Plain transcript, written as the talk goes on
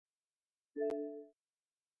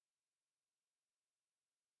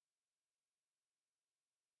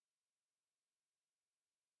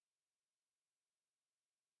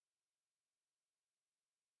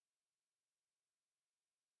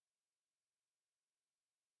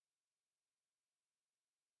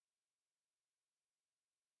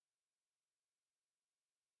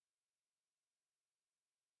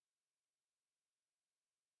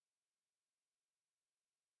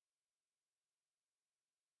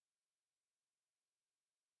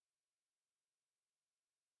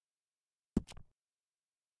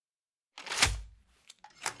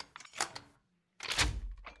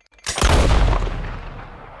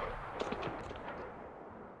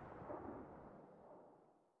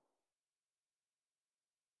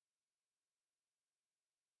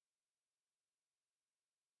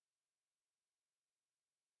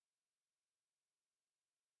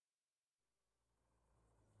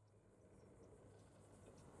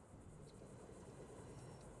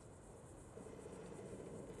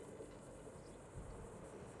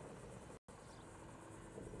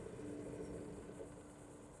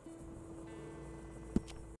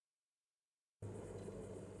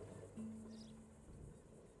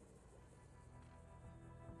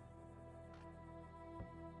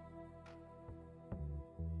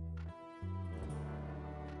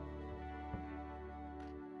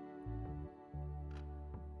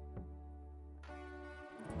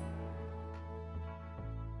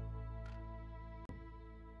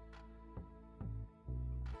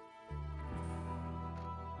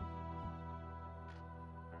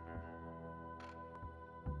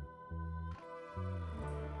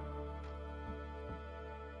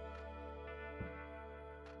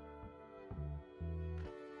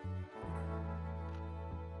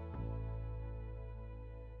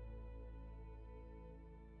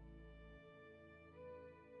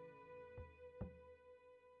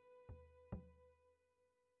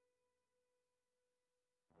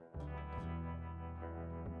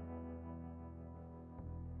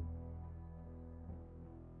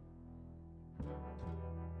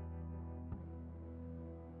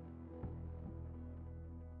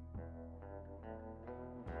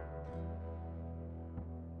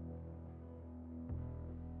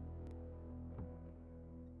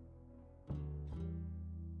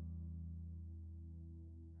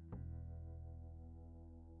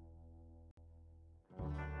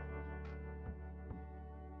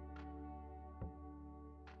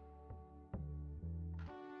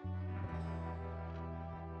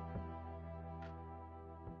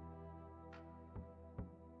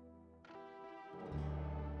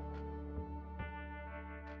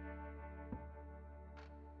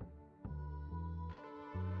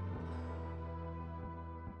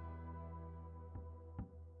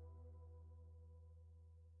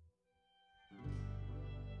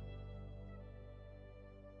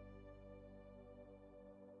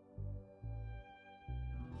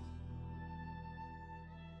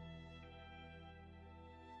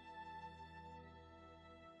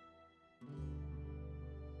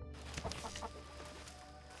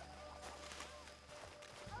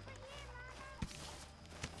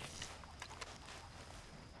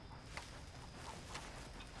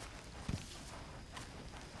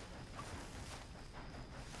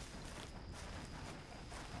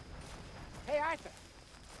Hey, Arthur.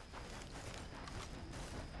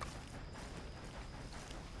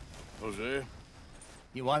 Jose,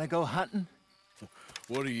 You want to go hunting?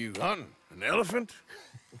 what are you hunting? An elephant?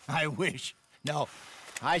 I wish. No.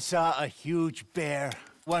 I saw a huge bear.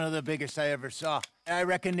 One of the biggest I ever saw. I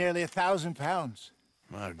reckon nearly 1,000 pounds.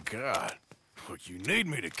 My God. But you need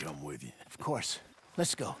me to come with you. Of course.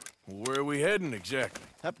 Let's go. Where are we heading exactly?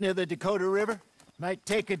 Up near the Dakota River. Might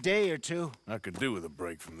take a day or two. I could do with a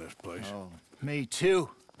break from this place. Oh, me too.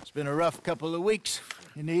 It's been a rough couple of weeks.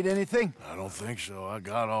 You need anything? I don't think so. I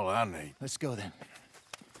got all I need. Let's go then.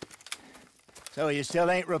 So you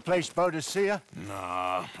still ain't replaced Boadicea?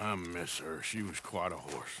 Nah, I miss her. She was quite a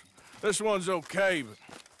horse. This one's okay,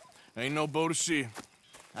 but ain't no Boadicea.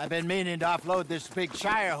 I've been meaning to offload this big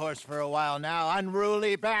Shire horse for a while now.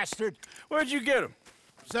 Unruly bastard. Where'd you get him?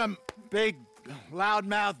 Some big,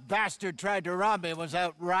 loudmouth bastard tried to rob me, was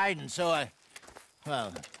out riding, so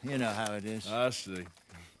well, you know how it is. I see.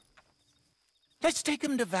 Let's take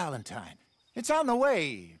him to Valentine. It's on the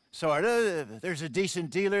way, sorta. There's a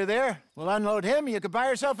decent dealer there. We'll unload him, you could buy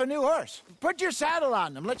yourself a new horse. Put your saddle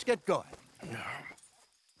on him, let's get going.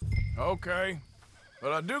 Okay,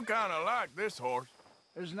 but I do kind of like this horse.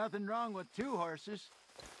 There's nothing wrong with two horses,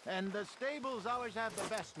 and the stables always have the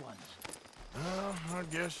best ones. Well, I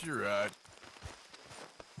guess you're right.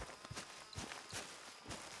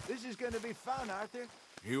 This is gonna be fun, Arthur.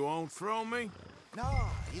 You won't throw me? No,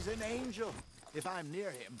 he's an angel, if I'm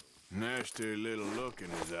near him. Nasty little look in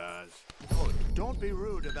his eyes. Oh, don't be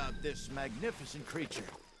rude about this magnificent creature.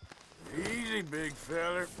 Easy, big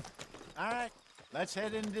feller. All right, let's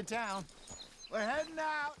head into town. We're heading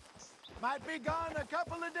out. Might be gone a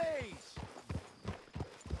couple of days.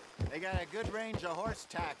 They got a good range of horse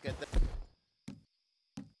tack at the...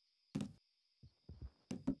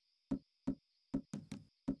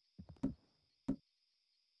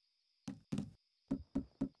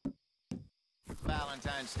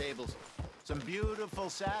 Valentine Stables. Some beautiful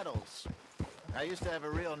saddles. I used to have a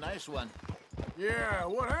real nice one. Yeah,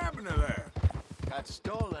 what happened to that? Got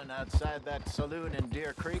stolen outside that saloon in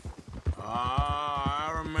Deer Creek. Ah,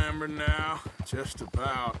 I remember now. Just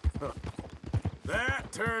about.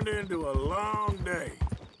 That turned into a long day.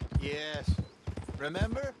 Yes.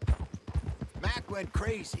 Remember? Mac went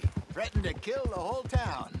crazy, threatened to kill the whole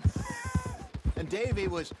town. And Davy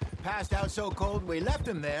was passed out so cold we left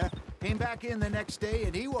him there, came back in the next day,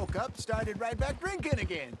 and he woke up, started right back drinking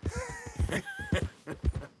again.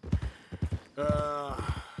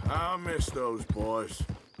 I'll miss those boys.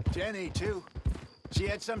 Jenny, too. She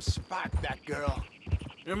had some spark, that girl.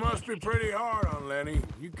 It must be pretty hard on Lenny.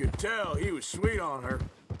 You could tell he was sweet on her.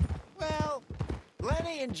 Well,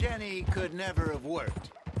 Lenny and Jenny could never have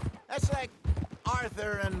worked. That's like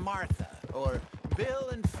Arthur and Martha, or Bill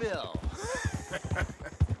and Phil.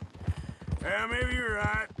 Yeah, maybe you're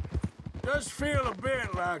right. Does feel a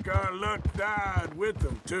bit like our luck died with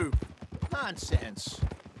them, too. Nonsense.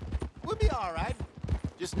 We'll be all right.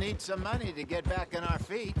 Just need some money to get back on our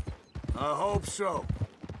feet. I hope so.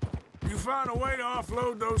 You found a way to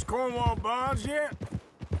offload those Cornwall bonds yet?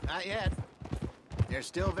 Not yet. They're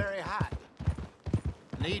still very hot.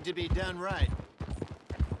 Need to be done right.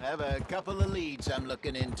 I have a couple of leads I'm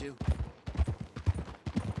looking into.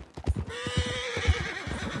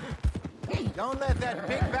 Don't let that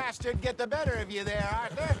big bastard get the better of you there,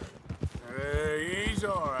 Arthur. Hey, he's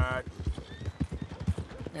all right.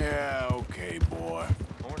 Yeah, okay, boy.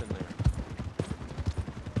 Morning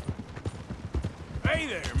there. Hey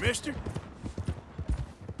there, mister.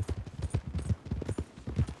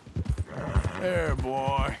 There,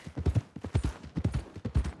 boy.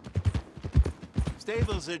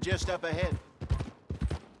 Stables are just up ahead.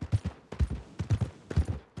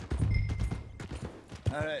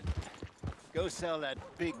 All right. Go sell that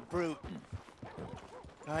big brute and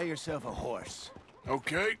buy yourself a horse.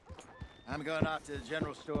 Okay. I'm going off to the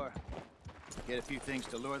general store. Get a few things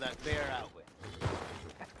to lure that bear out with.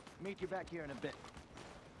 Meet you back here in a bit.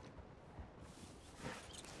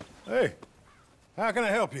 Hey, how can I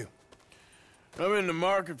help you? I'm in the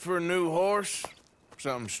market for a new horse.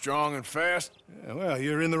 Something strong and fast. Yeah, well,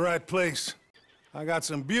 you're in the right place. I got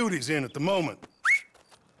some beauties in at the moment.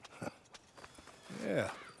 Yeah.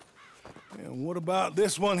 And what about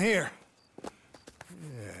this one here?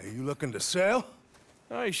 Yeah, you looking to sell?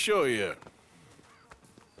 I show you.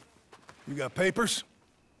 You got papers?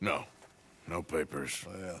 No. No papers.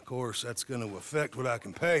 Well, of course, that's gonna affect what I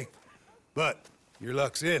can pay. But your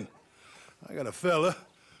luck's in. I got a fella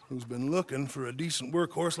who's been looking for a decent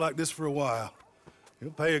workhorse like this for a while.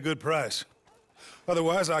 He'll pay a good price.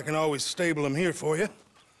 Otherwise, I can always stable him here for you.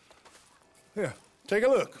 Here, take a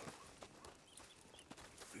look.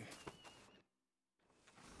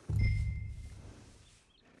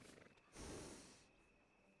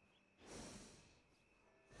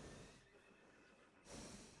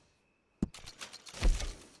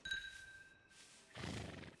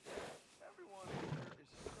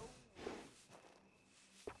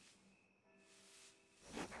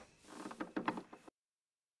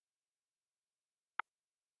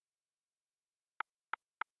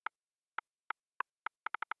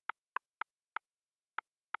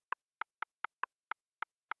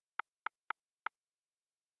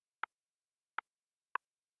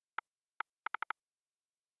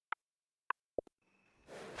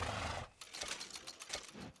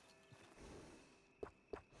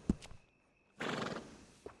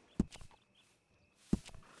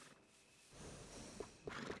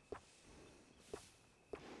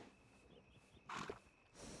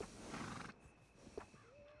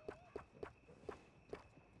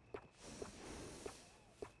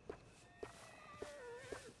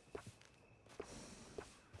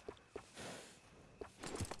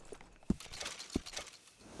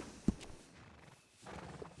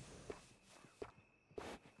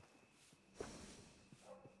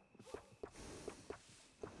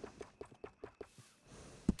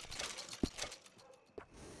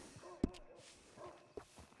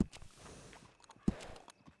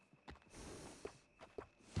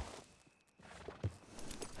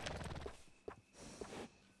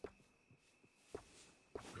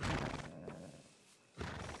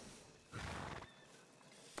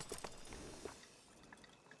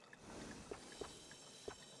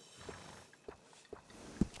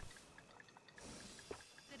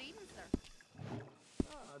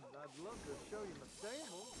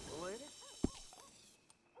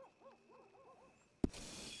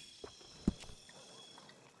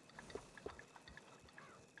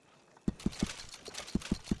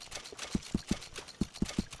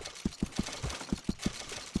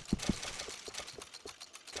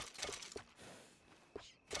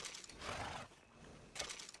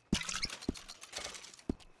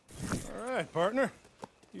 All right, partner.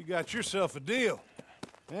 You got yourself a deal.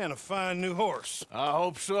 And a fine new horse. I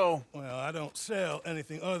hope so. Well, I don't sell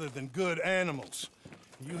anything other than good animals.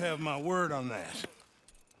 You have my word on that.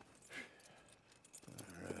 All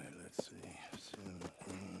right, let's see.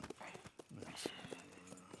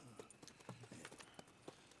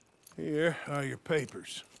 Here are your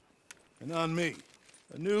papers. And on me,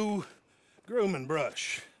 a new grooming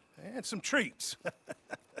brush. And some treats.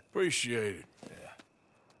 Appreciate it.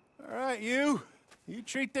 All right, you. You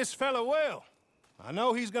treat this fella well. I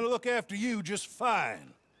know he's gonna look after you just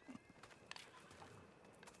fine.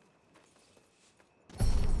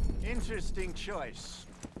 Interesting choice.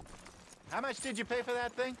 How much did you pay for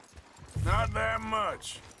that thing? Not that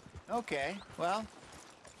much. Okay, well,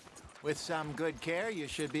 with some good care, you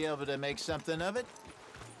should be able to make something of it.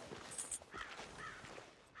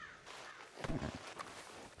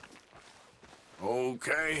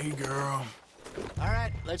 Okay, girl. All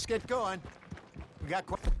right, let's get going. We got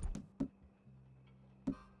quite...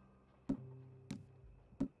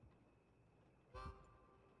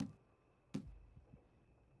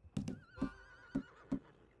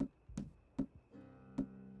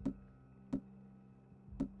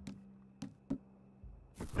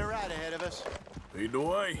 a ride ahead of us. Lead the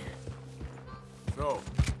way. So,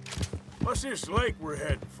 what's this lake we're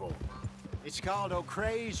heading for? It's called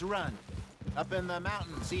O'Creagh's Run, up in the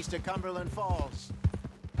mountains east of Cumberland Falls.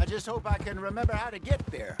 I just hope I can remember how to get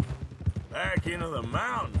there. Back into the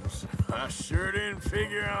mountains? I sure didn't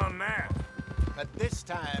figure on that. But this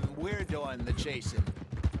time, we're doing the chasing.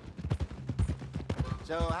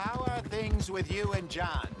 So how are things with you and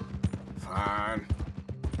John? Fine.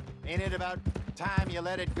 Ain't it about time you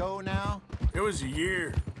let it go now? It was a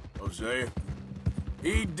year, Hosea.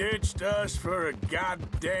 He ditched us for a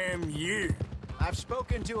goddamn year. I've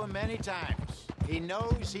spoken to him many times. He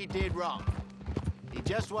knows he did wrong. He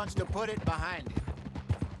just wants to put it behind him.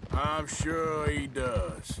 I'm sure he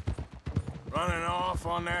does. Running off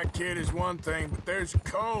on that kid is one thing, but there's a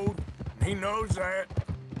code, and he knows that.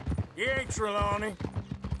 He ain't Trelawney.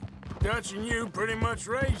 Dutch and you pretty much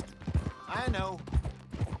raised him. I know,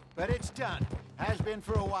 but it's done. Has been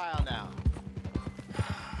for a while now.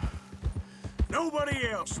 Nobody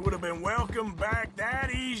else would have been welcomed back that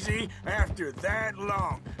easy after that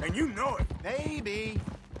long, and you know it. Maybe.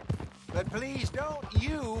 But please don't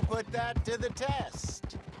you put that to the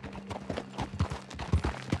test.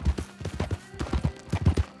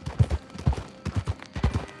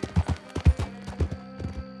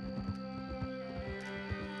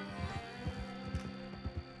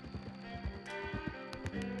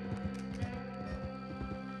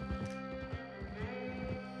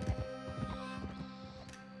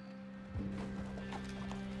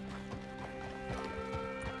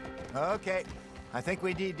 Okay, I think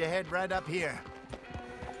we need to head right up here.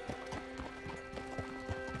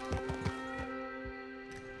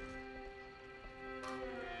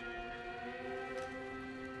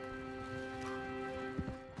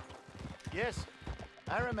 Yes,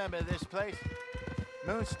 I remember this place.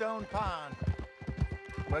 Moonstone Pond.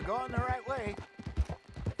 We're going the right way.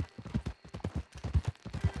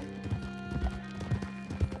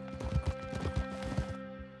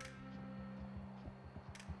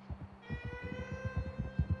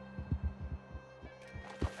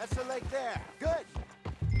 That's the lake there. Good.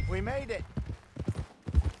 We made it.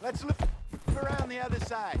 Let's look around the other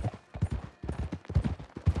side.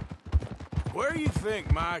 Where you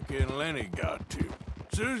think Micah and Lenny got to?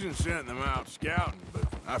 Susan sent them out scouting, but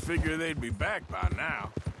I figure they'd be back by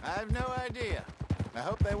now. I have no idea. I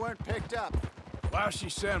hope they weren't picked up. Why she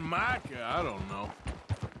sent Micah, I don't know.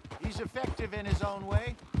 He's effective in his own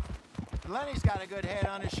way. Lenny's got a good head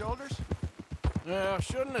on his shoulders. Well,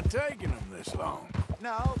 shouldn't have taken him this long.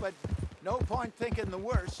 No, but no point thinking the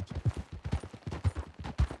worst.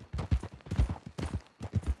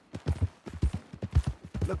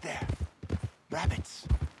 Look there. Rabbits.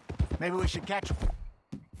 Maybe we should catch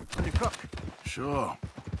one to cook. Sure.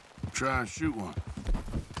 Try and shoot one.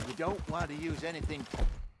 You don't want to use anything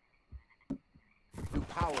too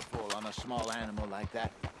powerful on a small animal like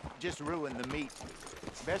that. Just ruin the meat.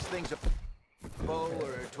 Best thing's a bow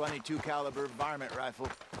or a .22 caliber varmint rifle.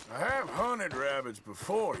 I have hunted rabbits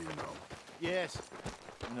before, you know. Yes,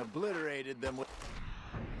 and obliterated them with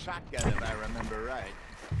shotgun, if I remember right.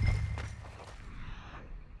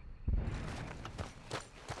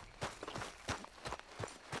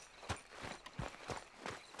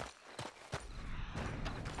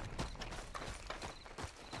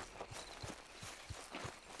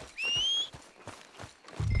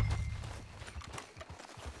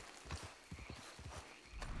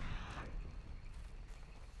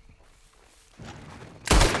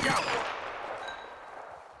 out!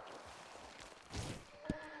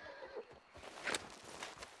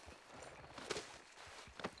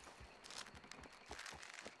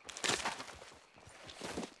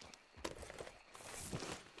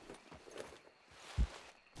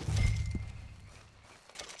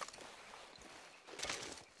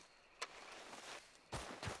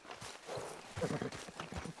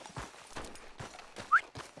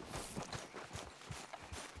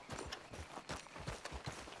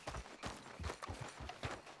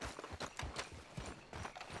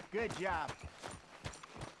 Good job.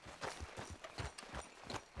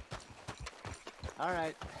 All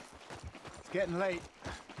right. It's getting late.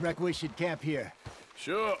 Reckon we should camp here.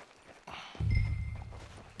 Sure.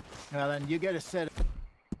 Well, then you get a set of...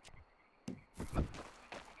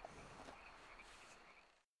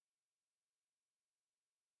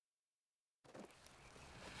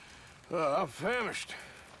 I'm famished.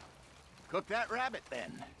 Cook that rabbit,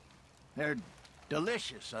 then. They're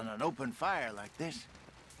delicious on an open fire like this.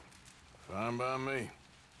 Fine by me.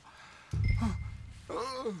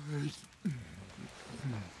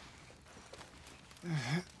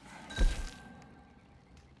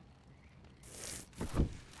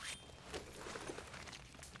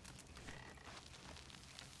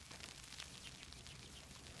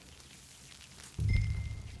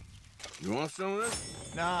 You want some of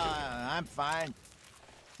this? No, I'm fine.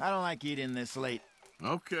 I don't like eating this late.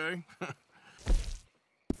 Okay.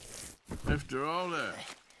 After all that.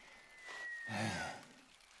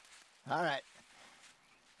 All right.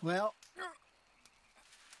 Well,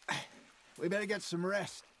 we better get some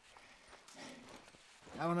rest.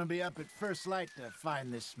 I want to be up at first light to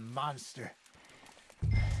find this monster.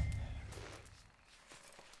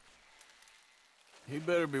 He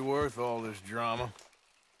better be worth all this drama.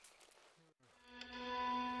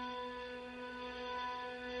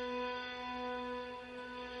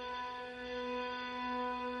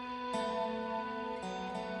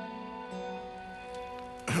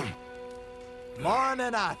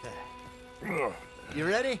 Morning, Arthur. You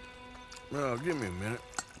ready? Well, give me a minute.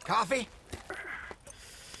 Coffee?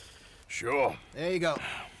 Sure. There you go.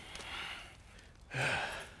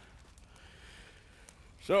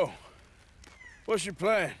 So, what's your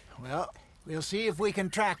plan? Well, we'll see if we can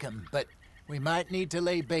track him, but we might need to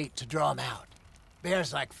lay bait to draw him out.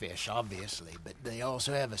 Bears like fish, obviously, but they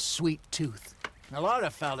also have a sweet tooth. A lot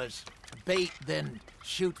of fellas bait, then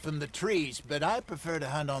shoot from the trees, but I prefer to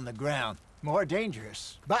hunt on the ground. More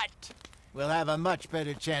dangerous, but we'll have a much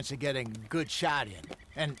better chance of getting a good shot in.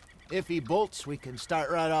 And if he bolts, we can start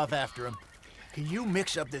right off after him. Can you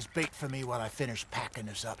mix up this bait for me while I finish packing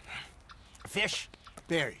this up? Fish,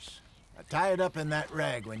 berries. Now tie it up in that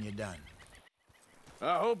rag when you're done.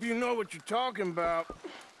 I hope you know what you're talking about.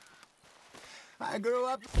 I grew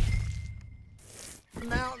up in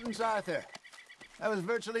the mountains, Arthur. I was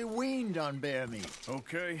virtually weaned on bear meat.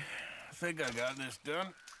 Okay, I think I got this done.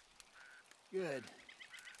 Good.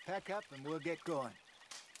 Pack up and we'll get going.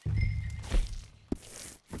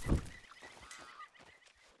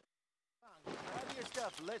 Grab your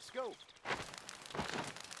stuff, let's go.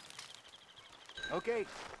 Okay,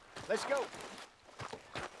 let's go.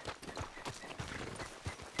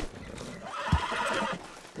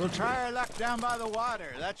 We'll try our luck down by the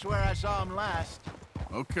water. That's where I saw him last.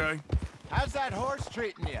 Okay. How's that horse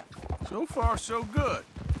treating you? So far, so good.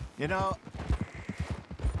 You know,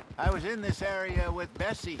 I was in this area with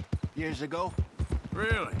Bessie years ago.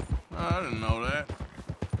 Really? I didn't know that.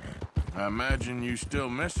 I imagine you still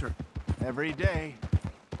miss her. Every day.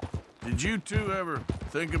 Did you two ever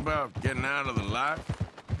think about getting out of the life?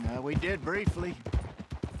 We did briefly.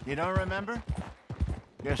 You don't remember?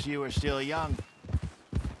 Guess you were still young.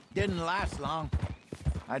 Didn't last long.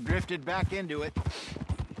 I drifted back into it.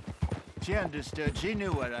 She understood. She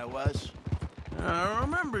knew what I was. I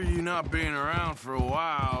remember you not being around for a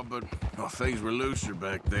while, but things were looser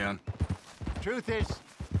back then. Truth is,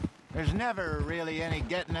 there's never really any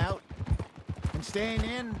getting out. And staying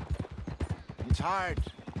in, it's hard.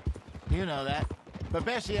 You know that. But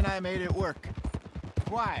Bessie and I made it work.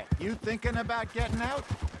 Why? You thinking about getting out?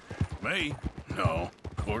 Me? No,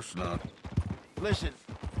 of course not. Listen,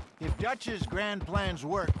 if Dutch's grand plans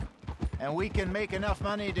work, and we can make enough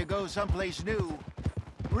money to go someplace new,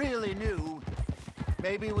 really new,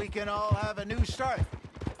 maybe we can all have a new start.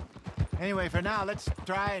 Anyway, for now, let's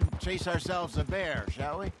try and chase ourselves a bear,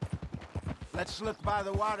 shall we? Let's look by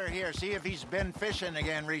the water here, see if he's been fishing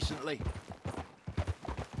again recently.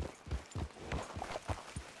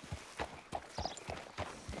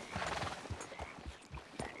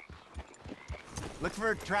 Look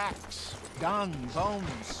for tracks, dung,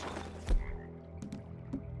 bones.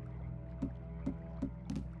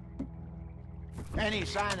 Any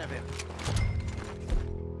sign of him?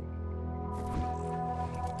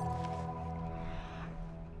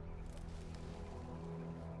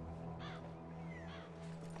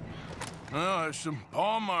 Well, there's some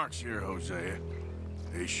paw marks here, Hosea.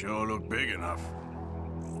 They sure look big enough.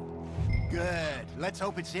 Good. Let's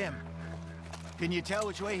hope it's him. Can you tell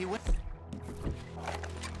which way he went?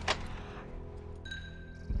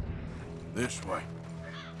 This way.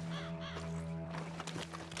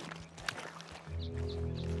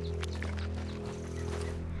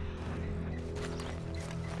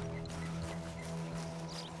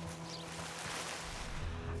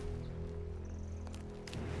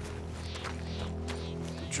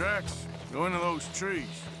 The tracks go into those trees.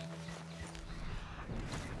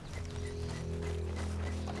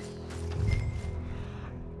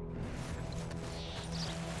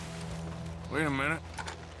 Wait a minute.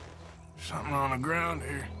 Something on the ground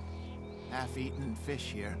here. Half-eaten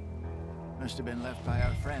fish here. Must have been left by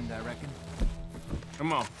our friend, I reckon.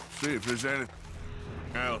 Come on, see if there's anything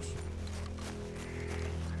else.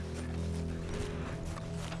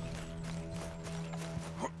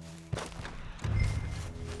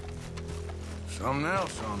 Something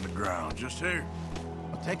else on the ground, just here.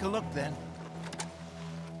 Well, take a look then.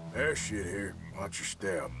 There's shit here. Watch your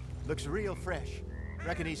step. Looks real fresh.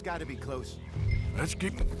 Reckon he's got to be close. Let's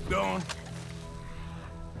keep going.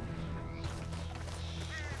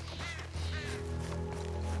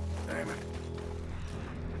 Damn it.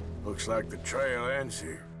 Looks like the trail ends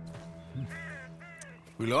here.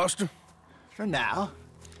 We lost him? For now.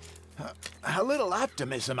 A little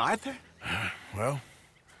optimism, Arthur. Well,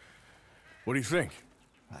 what do you think?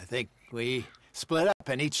 I think we split up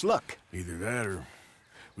and each look. Either that or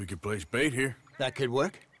we could place bait here. That could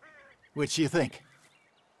work. Which you think?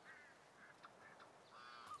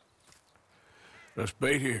 Let's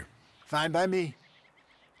bait here. Fine by me.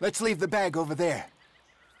 Let's leave the bag over there.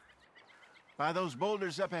 By those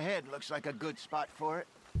boulders up ahead, looks like a good spot for it.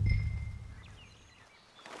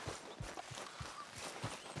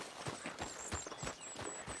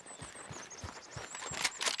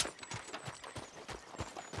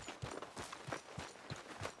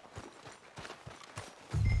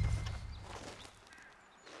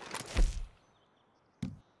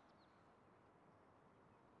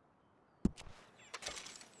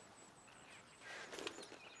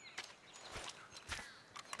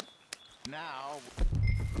 Now,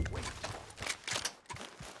 wait.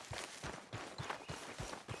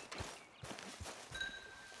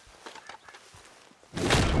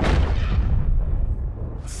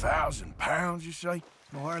 £1,000, you say?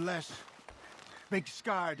 More or less. Big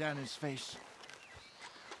scar down his face.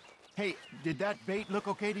 Hey, did that bait look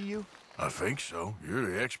okay to you? I think so. You're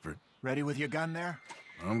the expert. Ready with your gun there?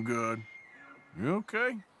 I'm good. You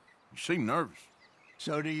okay? You seem nervous.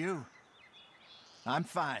 So do you. I'm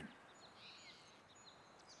fine.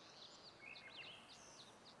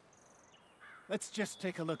 Let's just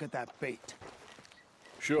take a look at that bait.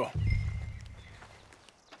 Sure.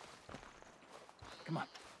 Come on.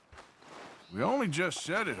 We only just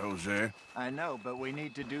said it, Hosea. I know, but we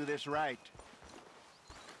need to do this right.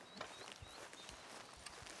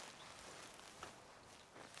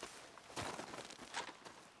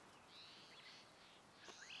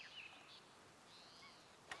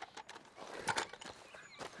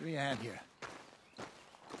 Give me a hand here.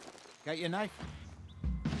 Got your knife?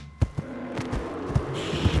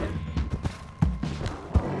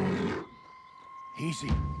 Easy.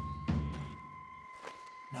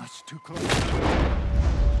 No, it's too close.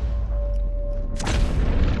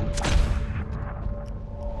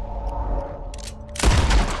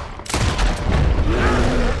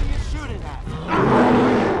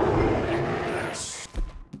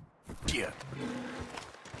 Yeah.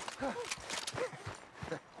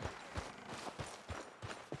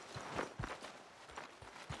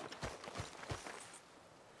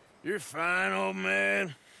 You're fine, old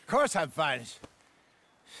man. Of course I'm fine.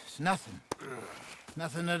 It's nothing.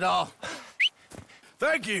 Nothing at all.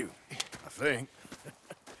 Thank you, I think.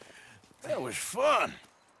 That was fun.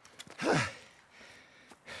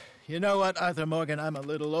 You know what, Arthur Morgan? I'm a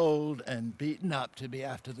little old and beaten up to be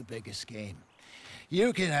after the biggest game.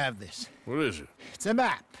 You can have this. What is it? It's a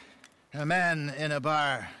map. A man in a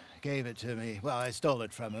bar gave it to me. Well, I stole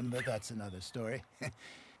it from him, but that's another story.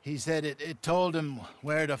 He said it told him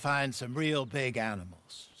where to find some real big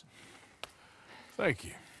animals. Thank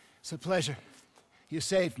you. It's a pleasure. You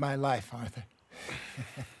saved my life, Arthur.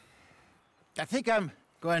 I think I'm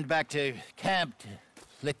going back to camp to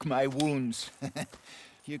lick my wounds.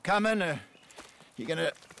 You coming, or you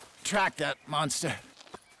gonna track that monster?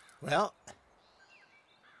 Well,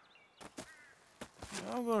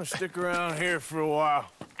 I'm gonna stick around here for a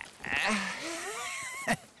while.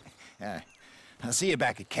 I'll see you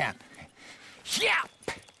back at camp. Yeah!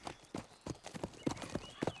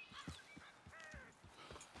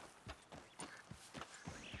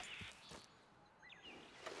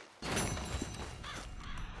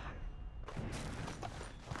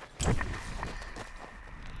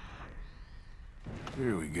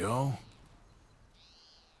 Here we go.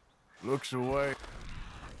 Looks away.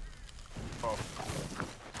 Oh.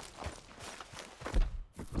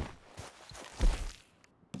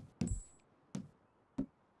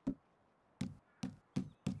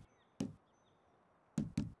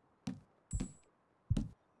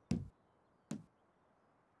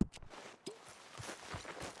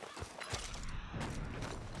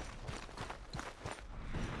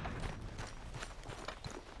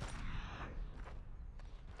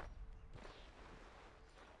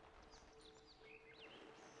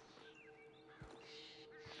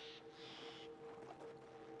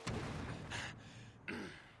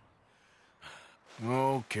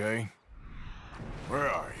 Okay. Where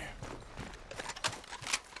are you?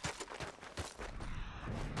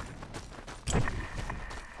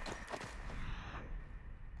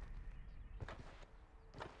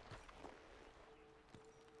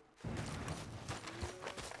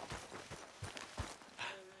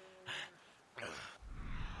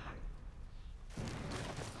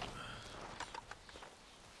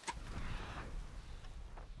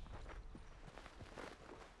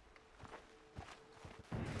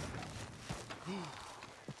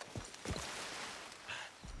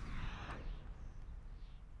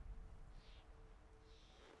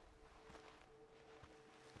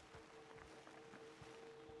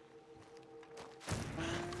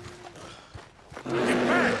 Get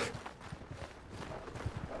back!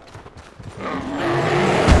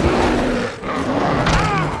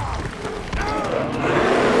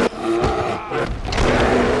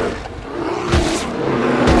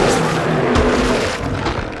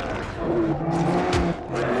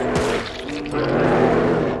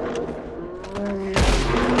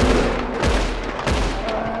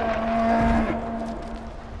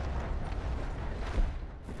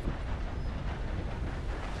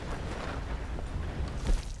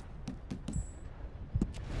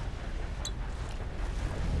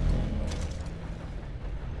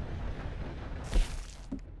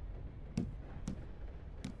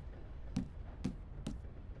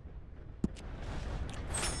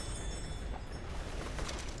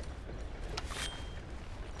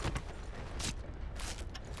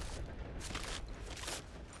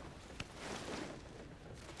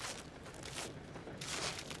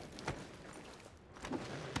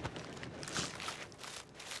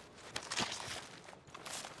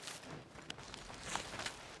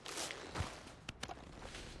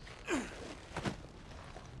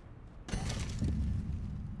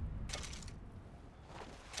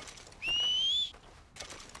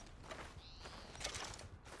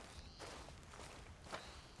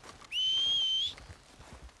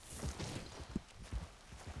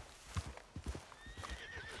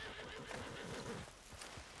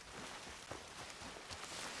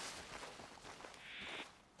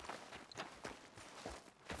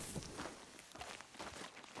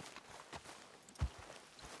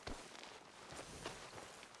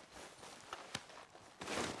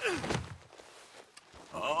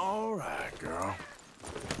 All right, girl.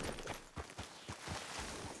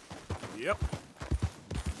 Yep.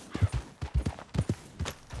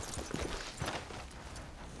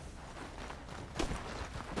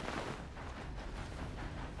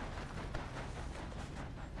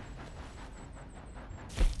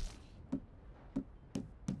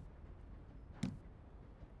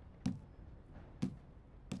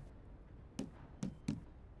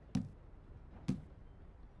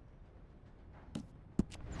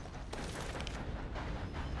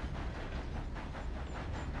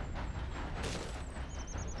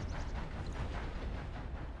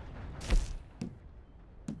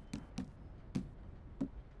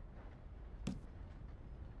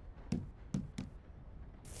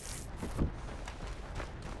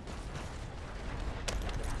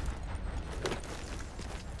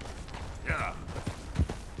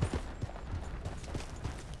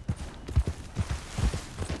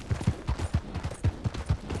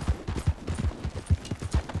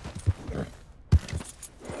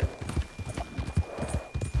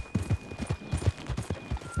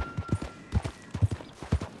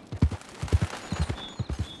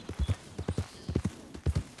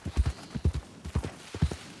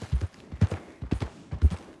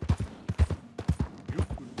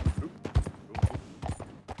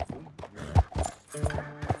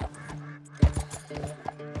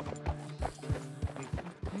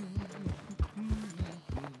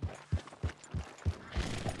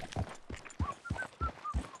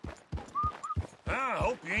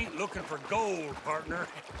 ain't looking for gold, partner.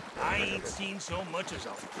 I ain't seen so much as a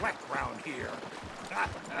fleck round here.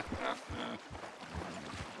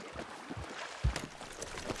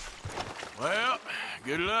 Well,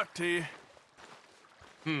 good luck to you.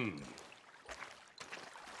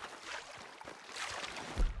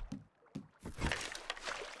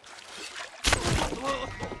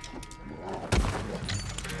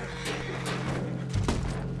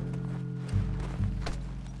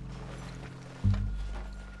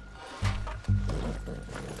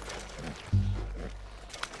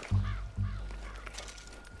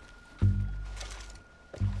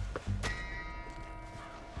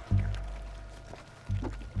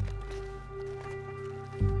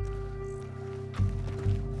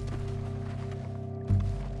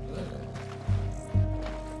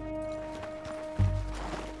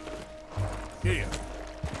 Yeah.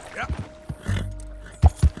 Yeah.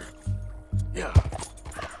 Yeah.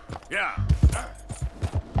 Yeah.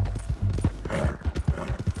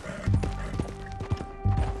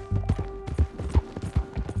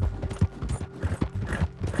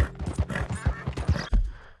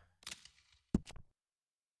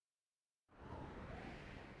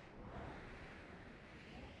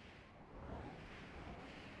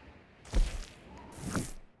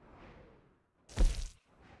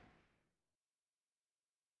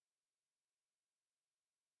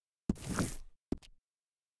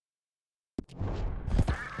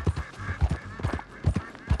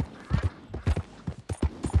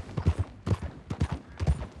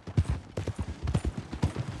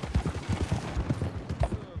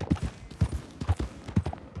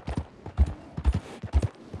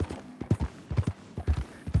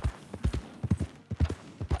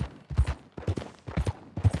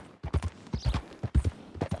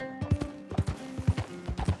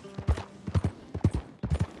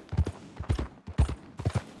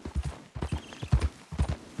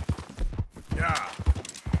 Yeah.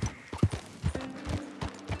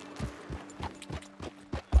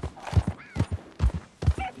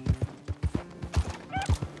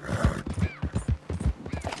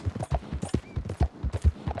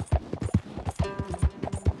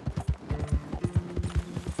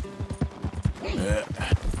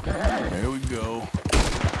 There we go.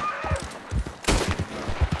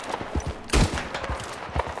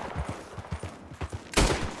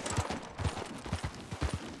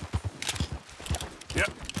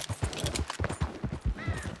 Yep.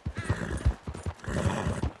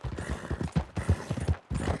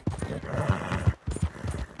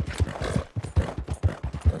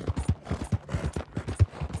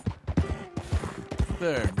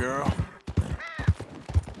 There, girl.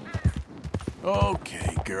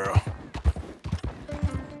 Okay, girl.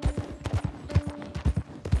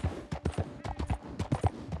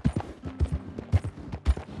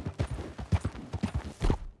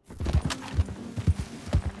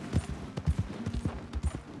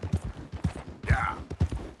 Yeah.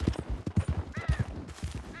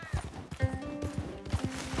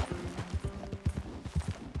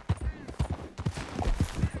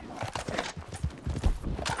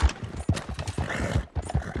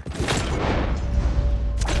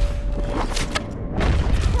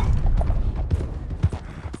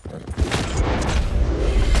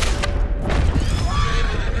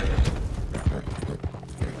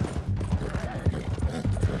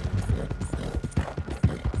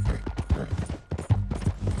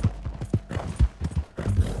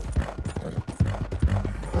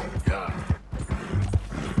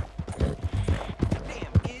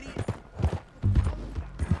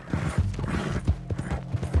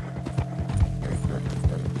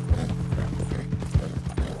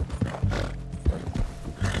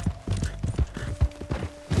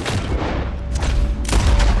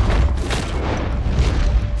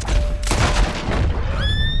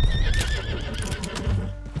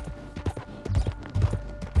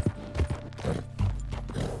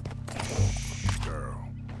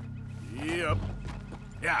 Yep.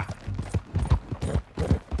 Yeah.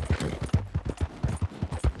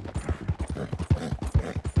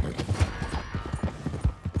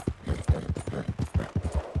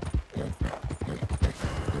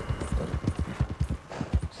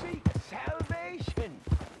 Seek salvation,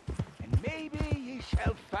 and maybe ye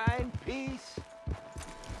shall find peace.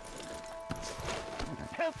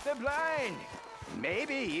 Help the blind, and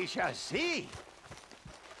maybe ye shall see.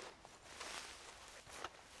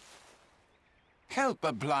 Help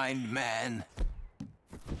a blind man.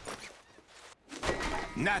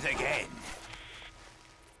 Not again.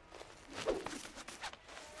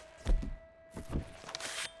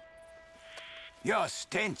 Your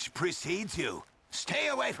stench precedes you. Stay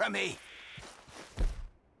away from me.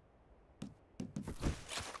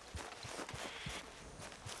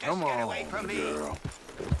 Come get on, away from me. girl.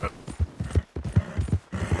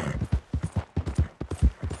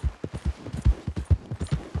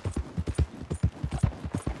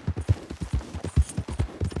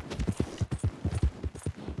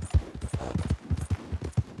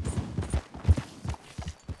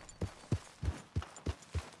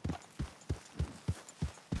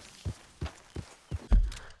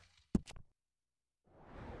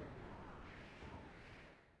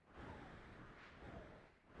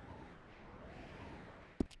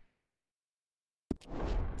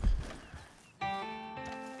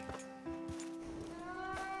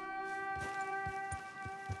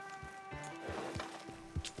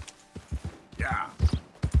 Yeah.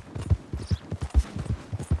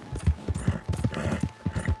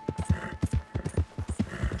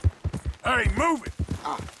 Hey, move it!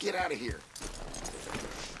 Ah, get out of here.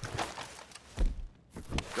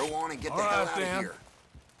 Go on and get the All hell right, out then. of here.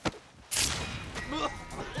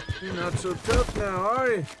 You're not so tough now,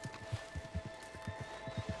 are you?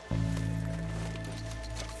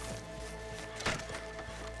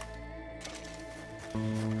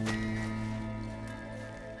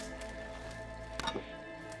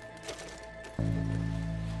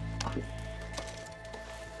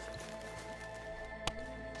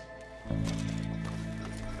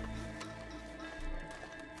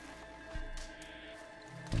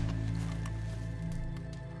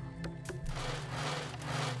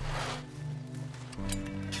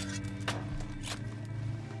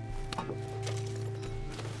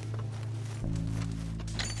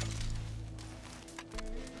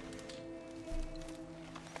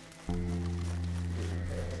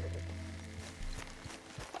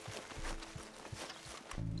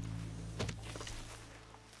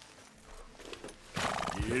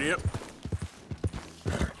 Idiot.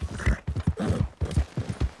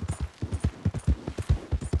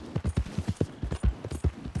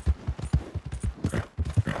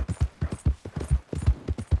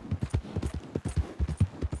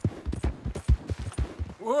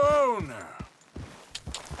 Whoa, now.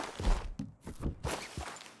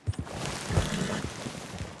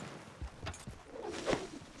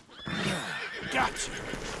 Gotcha.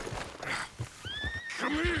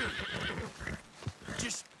 Come here.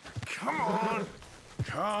 Just come on.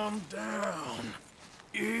 Calm down.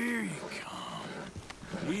 Here you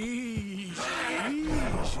come. Easy,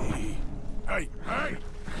 easy. Hey, hey.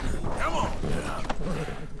 Come on down.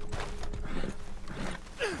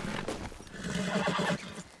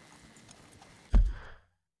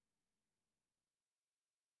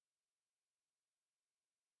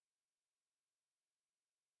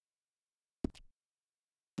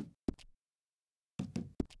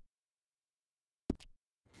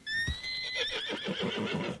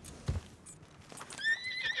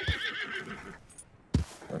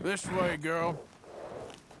 This way, girl.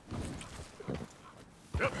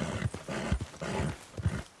 Yep.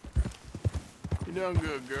 You done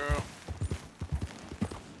good, girl.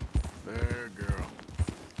 There, girl.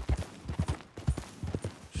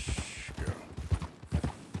 Shh, girl.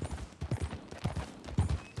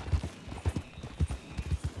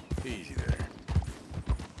 Easy there.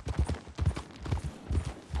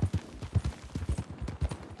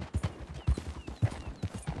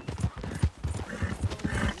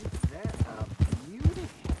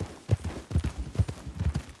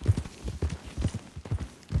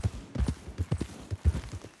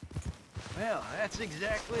 Well, that's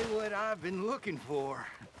exactly what I've been looking for.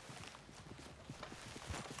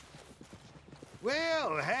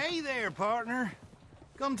 Well, hey there, partner.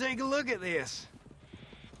 Come take a look at this.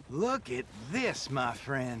 Look at this, my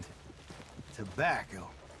friend. Tobacco.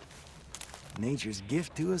 Nature's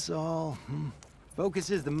gift to us all.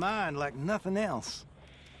 Focuses the mind like nothing else.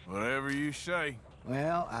 Whatever you say.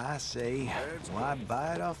 Well, I say, why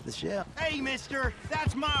buy it off the shelf? Hey, mister!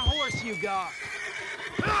 That's my horse you got!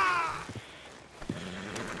 Ah!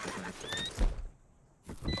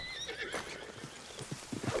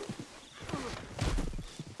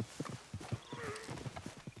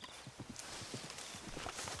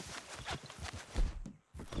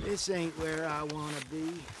 This ain't where I wanna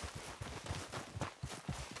be.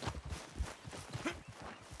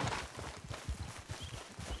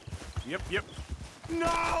 Yep, yep.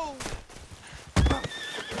 No!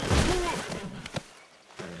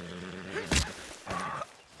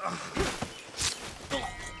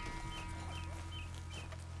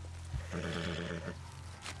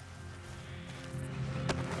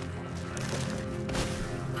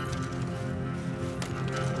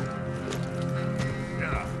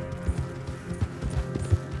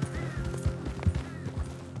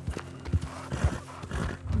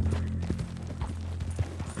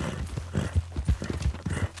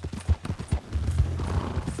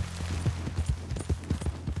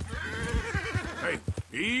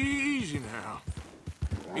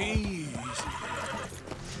 Easy.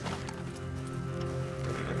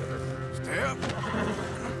 Step.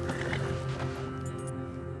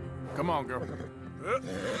 Come on, girl.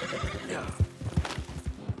 Yeah.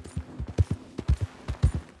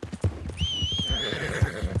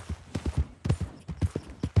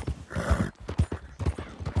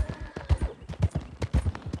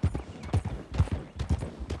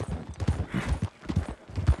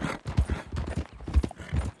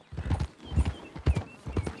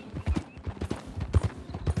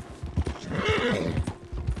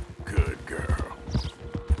 Good girl.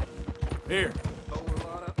 Here. Whole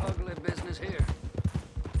lot of ugly business here.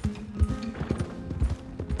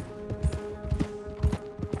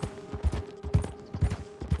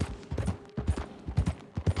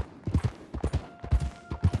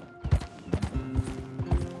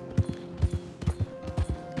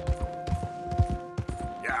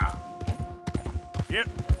 Yeah. Get.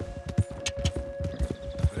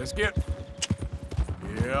 Let's get.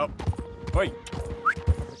 Yep. Wait.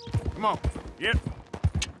 Come on. Get.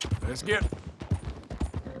 Let's get.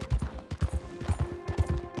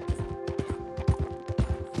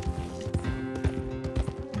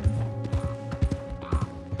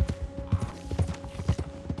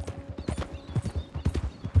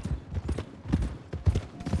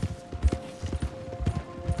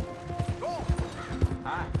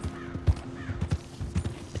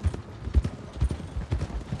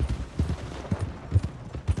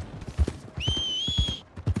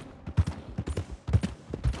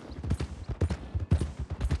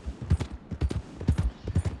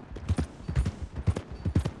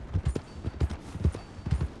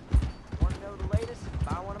 Want to know the latest?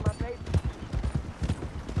 Buy one of my papers.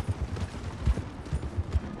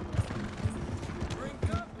 Drink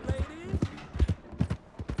up, ladies.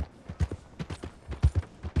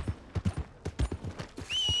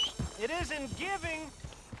 It is in giving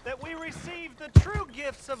that we receive the true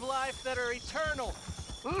gifts of life that are eternal.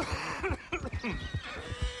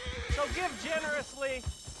 So give generously,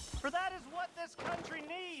 for that is what this country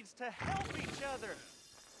needs to help each other.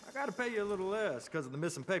 I gotta pay you a little less because of the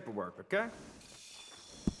missing paperwork, okay?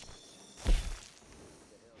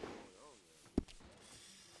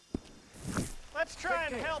 Let's try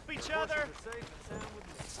and help each other.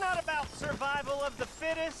 It's not about survival of the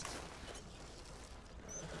fittest.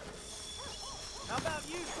 How about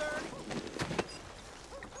you, sir?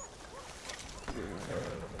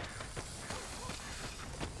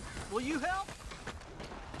 Will you help?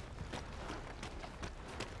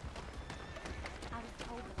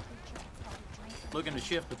 Looking to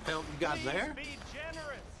shift the pelt you got Please there? be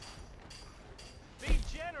generous. Be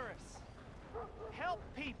generous. Help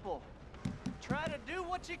people. Try to do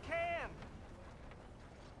what you can.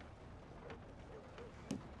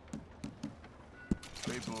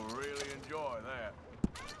 People really enjoy that.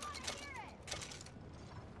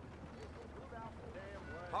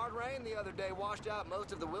 Hard rain the other day washed out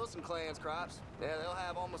most of the Wilson clan's crops. Yeah, they'll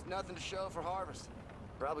have almost nothing to show for harvest.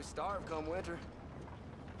 Probably starve come winter.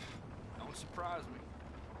 Don't surprise me.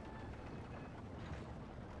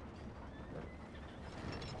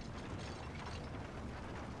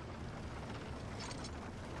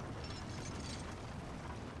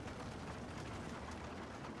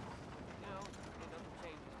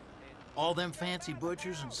 All them fancy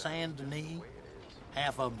butchers in Saint Denis,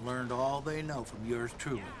 half of them learned all they know from yours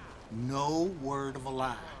truly. No word of a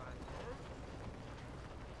lie.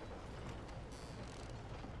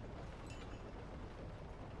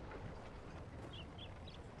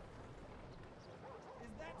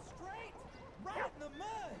 Is that straight? Right in the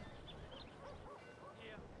mud!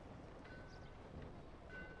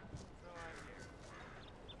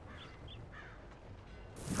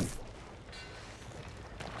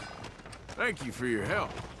 Thank you for your help.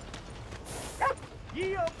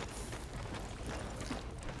 Yield.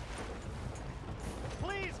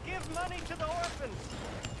 Please give money to the orphans.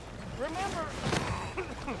 Remember,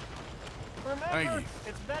 Thank you.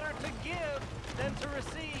 it's better to give than to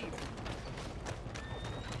receive.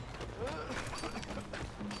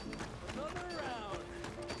 Another round.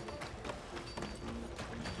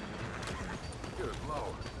 Good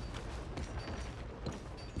Lord.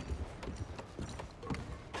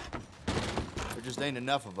 There just ain't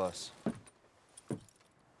enough of us.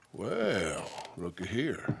 Well, looky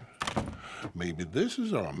here. Maybe this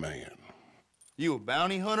is our man. You a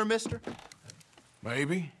bounty hunter, mister?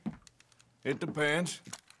 Maybe. It depends.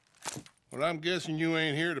 Well, I'm guessing you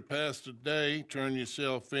ain't here to pass the day, turn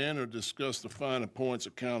yourself in, or discuss the finer points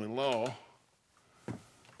of county law.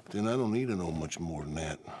 Then I don't need to know much more than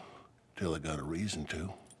that, till I got a reason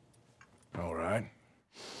to. All right.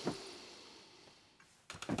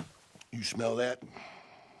 You smell that?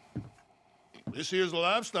 This here's a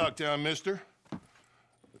livestock town, mister.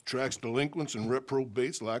 Attracts delinquents and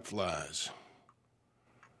reprobates like flies.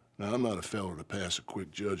 Now, I'm not a fella to pass a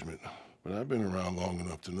quick judgment, but I've been around long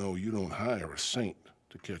enough to know you don't hire a saint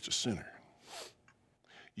to catch a sinner.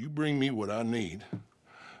 You bring me what I need,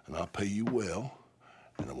 and I'll pay you well,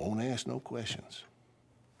 and I won't ask no questions.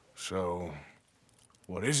 So,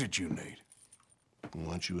 what is it you need? Why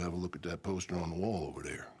don't you have a look at that poster on the wall over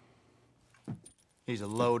there? He's a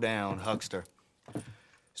low-down huckster.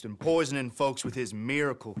 He's been poisoning folks with his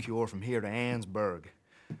miracle cure from here to Annesburg.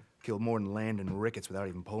 Killed more than Landon Ricketts without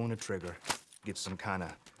even pulling a trigger. Gets some kind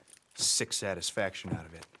of sick satisfaction out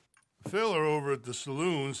of it. The feller over at the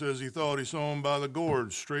saloon says he thought he saw him by the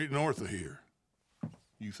gorge straight north of here.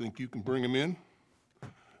 You think you can bring him in?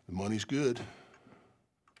 The money's good.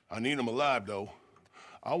 I need him alive, though.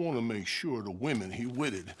 I want to make sure the women he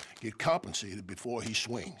witted get compensated before he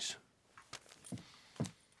swings.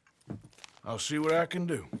 I'll see what I can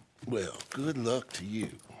do. Well, good luck to you.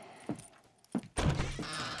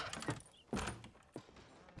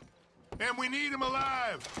 And we need him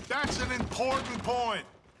alive. That's an important point.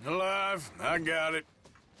 Alive, I got it.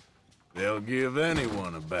 They'll give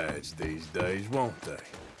anyone a badge these days, won't they?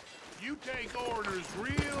 You take orders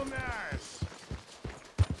real nice.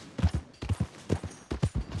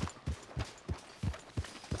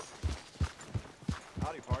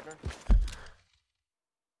 Howdy, partner.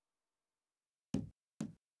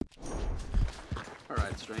 All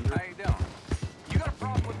right, stranger. How you doing? You got a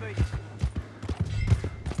problem with me?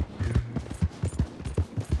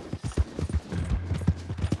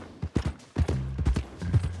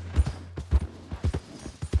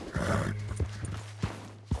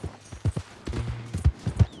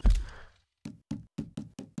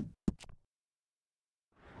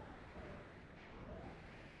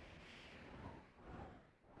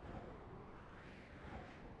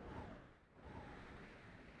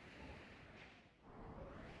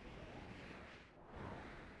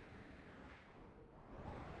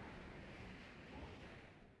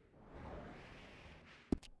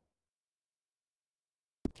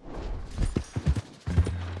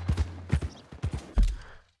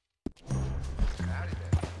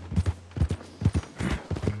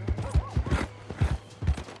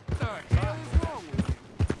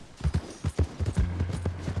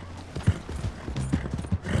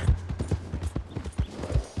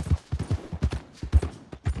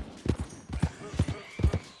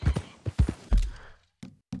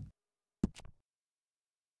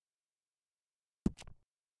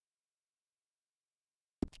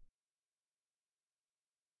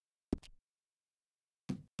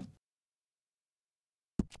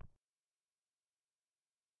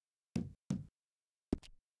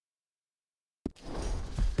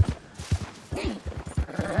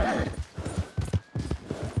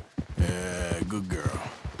 Yeah, good girl.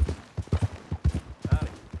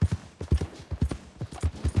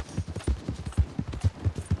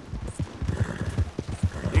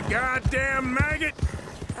 You goddamn maggot!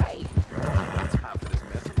 Hey! It's time for this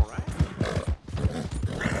mess, all right?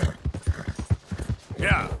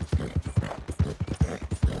 Yeah.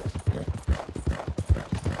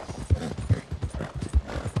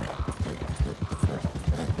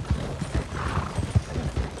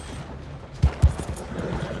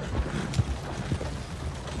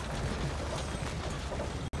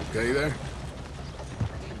 Okay there?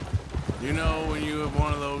 You know when you have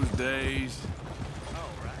one of those days?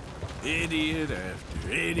 Idiot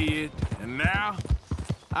after idiot, and now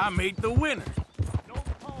I meet the winner.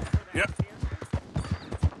 Yep.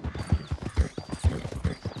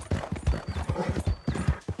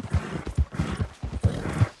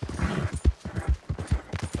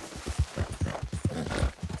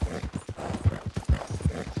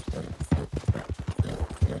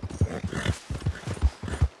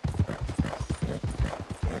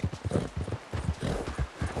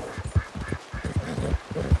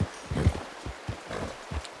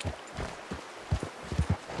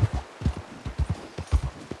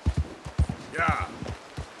 Yeah.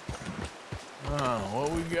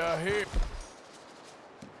 What we got here?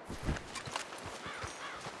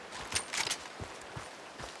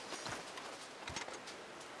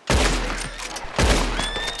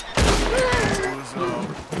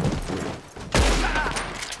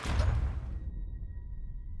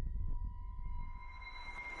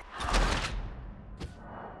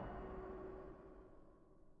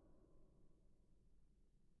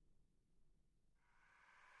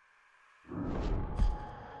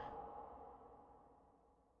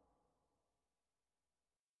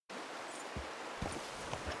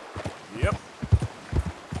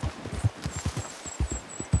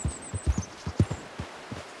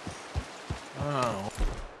 Oh,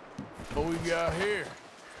 what we got here?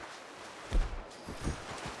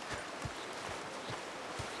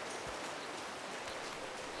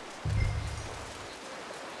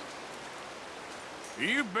 Are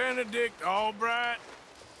you Benedict Albright?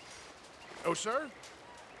 Oh, sir?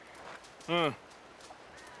 Huh.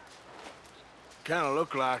 Kinda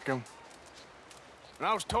look like him. And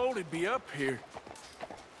I was told he'd be up here.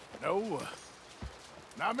 No,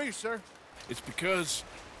 not me, sir. It's because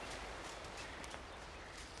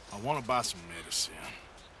I want to buy some medicine.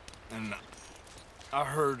 And I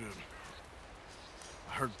heard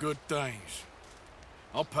good things.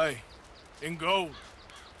 I'll pay in gold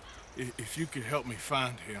if you could help me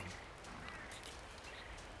find him.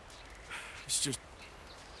 It's just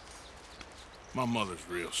my mother's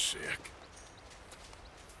real sick.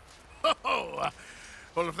 Oh,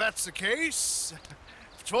 well, if that's the case,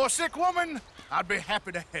 if it's for a sick woman, I'd be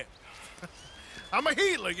happy to help. I'm a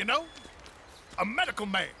healer, you know? A medical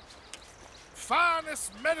man.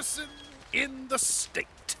 Finest medicine in the state.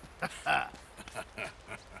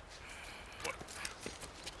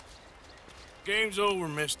 Game's over,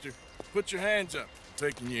 mister. Put your hands up. I'm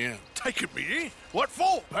taking you in. Taking me in? What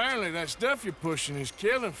for? Apparently that stuff you're pushing is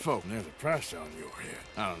killing folk. And there's a price on your head.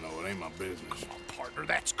 I don't know. It ain't my business. Come on, partner.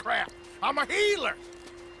 That's crap. I'm a healer.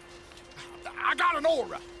 I got an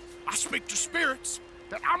aura. I speak to spirits.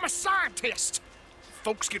 I'm a scientist.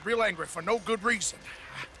 Folks get real angry for no good reason.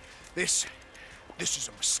 This is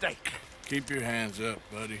a mistake. Keep your hands up,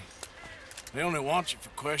 buddy. They only want you for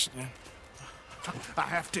questioning. I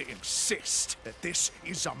have to insist that this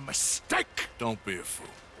is a mistake. Don't be a fool.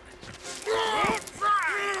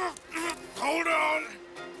 Hold on.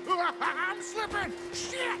 I'm slipping.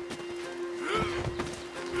 Shit.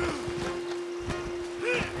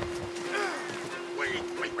 Wait.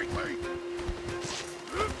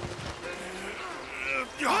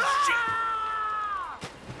 Oh, shit.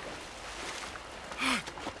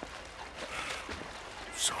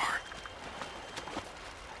 Sorry.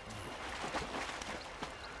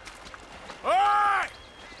 Hey!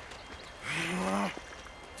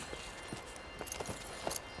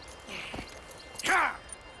 Yeah.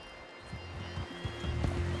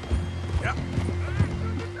 Yep.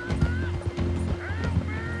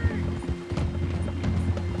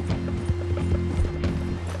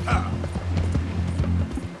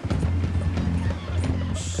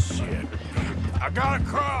 Shit. I got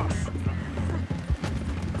across.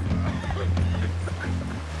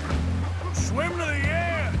 Swim to the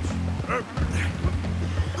edge.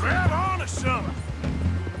 Grab onto something.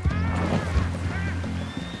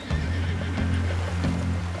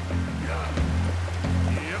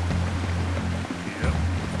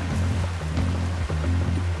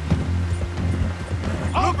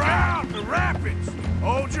 Look out! The rapids!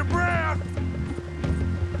 Hold your breath!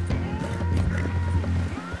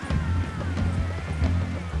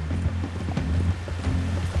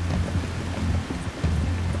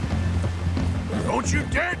 Don't you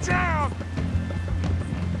dare drown!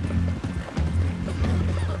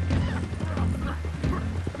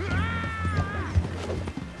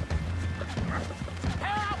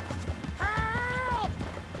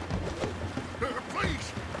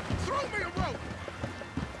 Please, throw me a rope.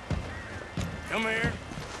 Come here.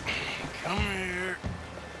 Come here.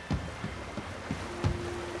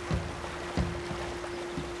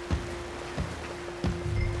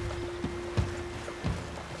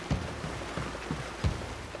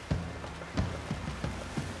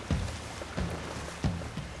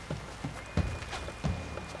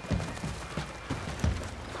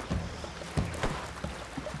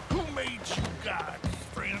 Who made you God,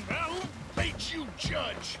 friend? Who made you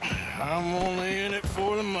judge? I'm only in it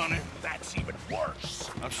for the money. That's even worse.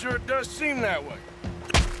 I'm sure it does seem that way.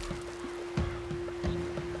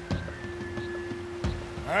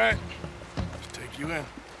 All right. Let's take you in.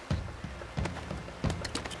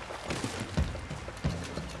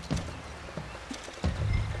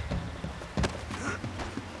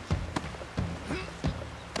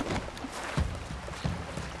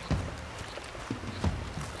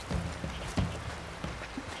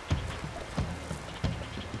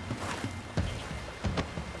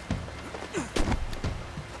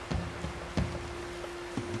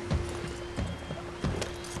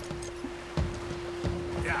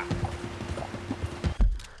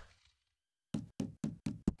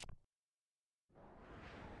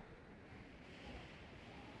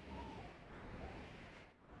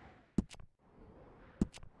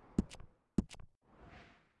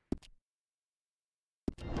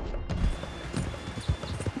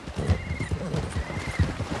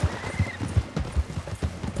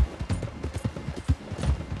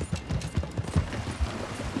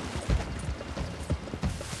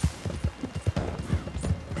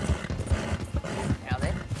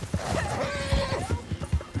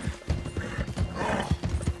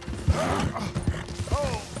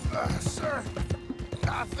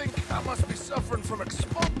 I must be suffering from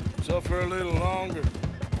exposure. Suffer a little longer.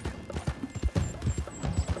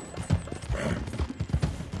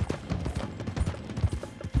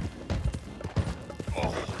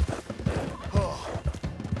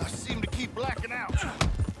 I seem to keep blacking out.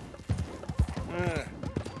 Yeah,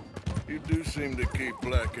 you do seem to keep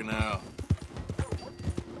blacking out.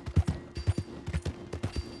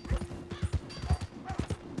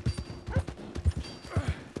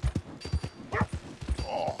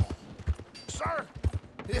 Sir,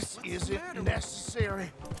 this isn't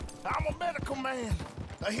necessary. I'm a medical man,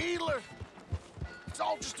 a healer. It's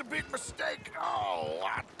all just a big mistake. Oh,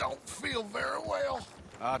 I don't feel very well.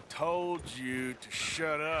 I told you to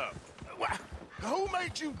shut up. Who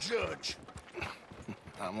made you judge?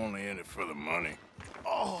 I'm only in it for the money.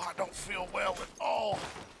 Oh, I don't feel well at all.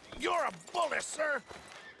 You're a bully, sir.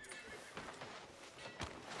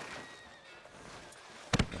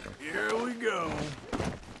 Here we go.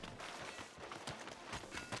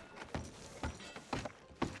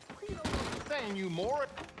 Saying you, Mort.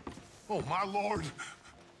 Oh, my lord.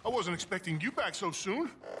 I wasn't expecting you back so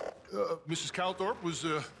soon. Mrs. Calthorpe was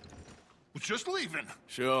just leaving.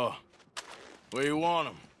 Sure. Where you want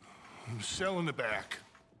him? Selling the back.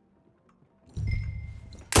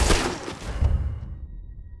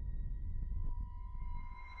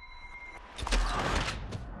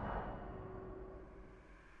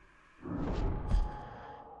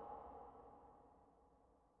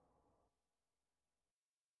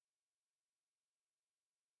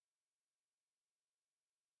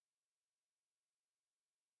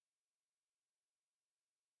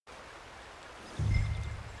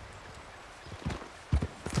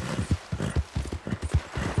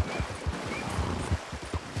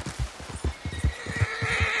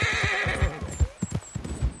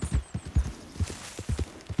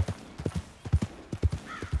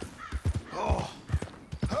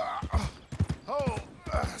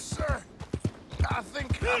 Sir, I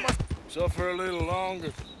think I must... Suffer a little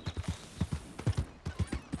longer.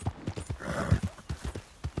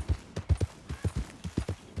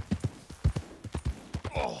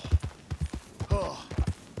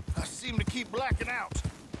 I seem to keep blacking out.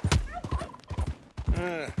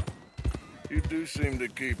 Yeah, you do seem to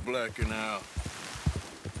keep blacking out.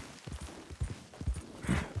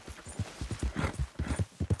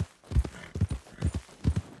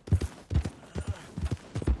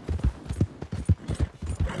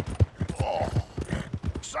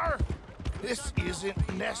 Sir, this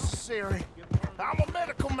isn't necessary. I'm a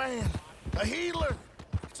medical man, a healer.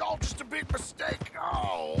 It's all just a big mistake.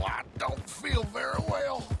 Oh, I don't feel very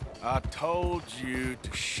well. I told you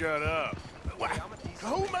to shut up.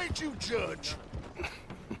 Who made you judge?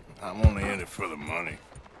 I'm only in it for the money.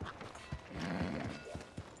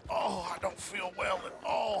 Oh, I don't feel well at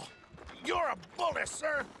all. You're a bully,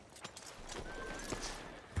 sir.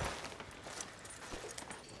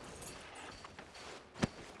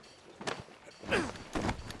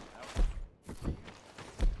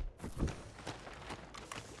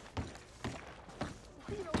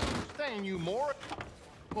 Saying you, Mort.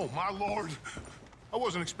 Oh, my lord. I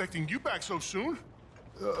wasn't expecting you back so soon.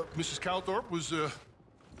 Mrs. Calthorpe was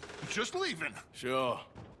just leaving. Sure.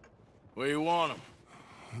 Where you want him?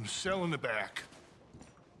 Selling the back.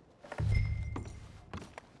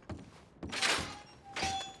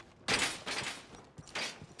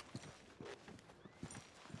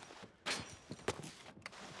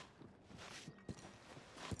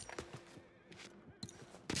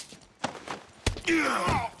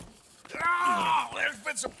 There's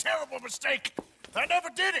been some terrible mistake. I never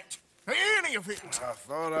did it. Any of it. I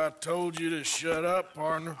thought I told you to shut up,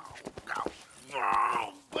 partner.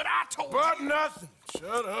 But I told you. Nothing.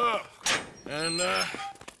 Shut up. And,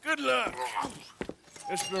 good luck.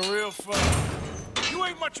 It's been real fun. You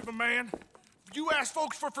ain't much of a man. You ask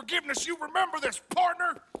folks for forgiveness, you remember this,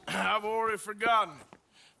 partner? I've already forgotten.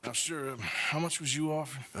 Now, sure, how much was you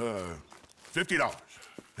offering? $50.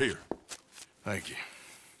 Here. Thank you.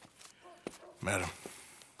 Madam.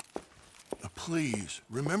 Please,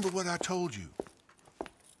 remember what I told you.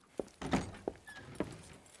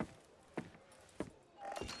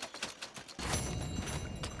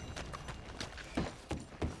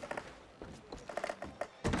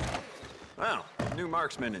 Well, new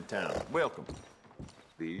marksman in town. Welcome.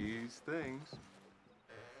 These things.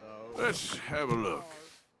 Let's have a look.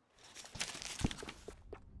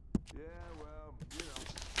 Yeah, well, you know.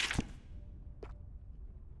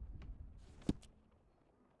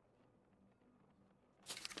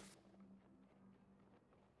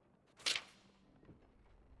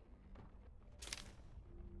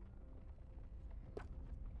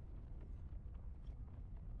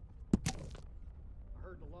 I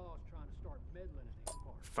heard the law trying to start meddling in these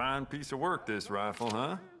parts. Fine piece of work, this rifle,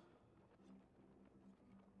 huh?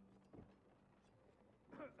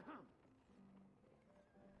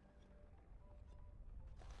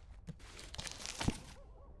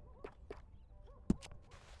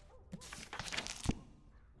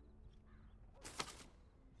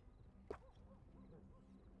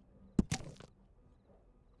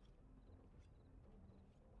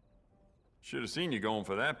 Should have seen you going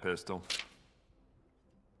for that pistol.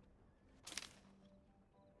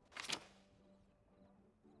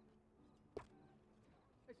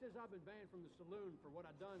 He says I've been banned from the saloon for what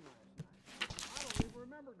I done last night. I don't even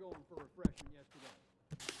remember going for refreshment yesterday.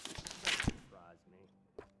 That surprised me.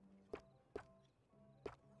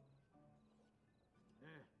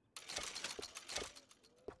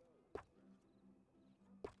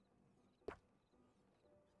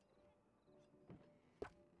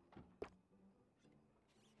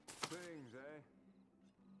 Things, eh?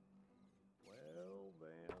 Well,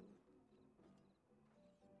 then.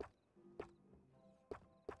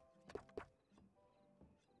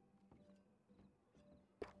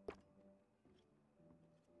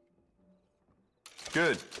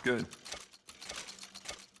 Good, good.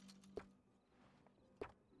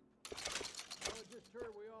 Well, I just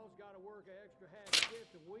heard we all's got to work an extra half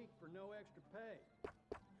shift a week for no extra pay.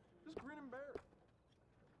 Just grin and bear it.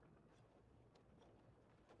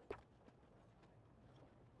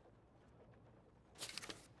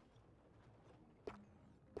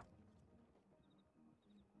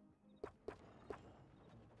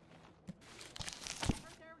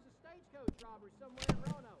 Robbery somewhere in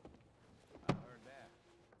Roanoke. I heard that.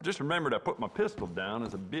 Just remembered I put my pistol down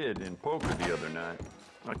as a bid in poker the other night.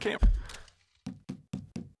 I can't...